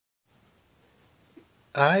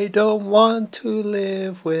I don't want to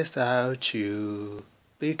live without you,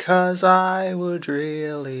 because I would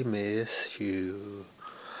really miss you.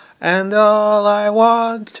 And all I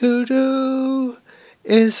want to do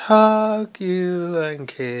is hug you and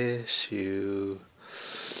kiss you.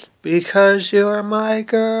 Because you're my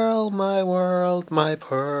girl, my world, my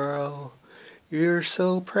pearl. You're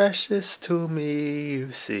so precious to me,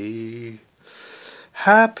 you see.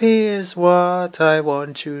 Happy is what I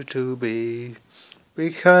want you to be.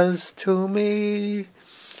 Because to me,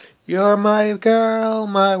 you're my girl,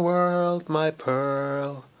 my world, my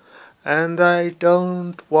pearl. And I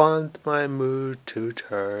don't want my mood to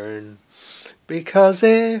turn. Because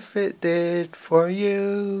if it did for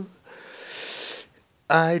you,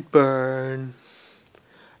 I'd burn.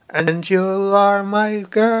 And you are my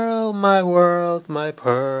girl, my world, my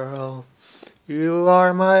pearl. You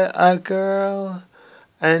are my a girl,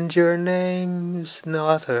 and your name's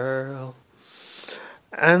not Earl.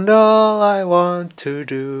 And all I want to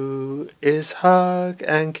do is hug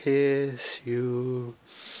and kiss you.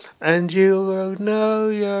 And you will know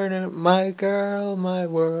you're my girl, my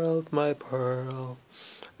world, my pearl.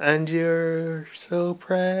 And you're so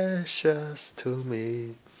precious to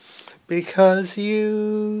me. Because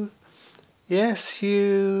you, yes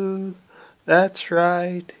you, that's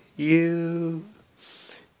right, you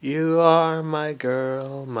are my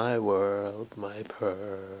girl, my world, my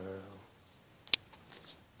pearl.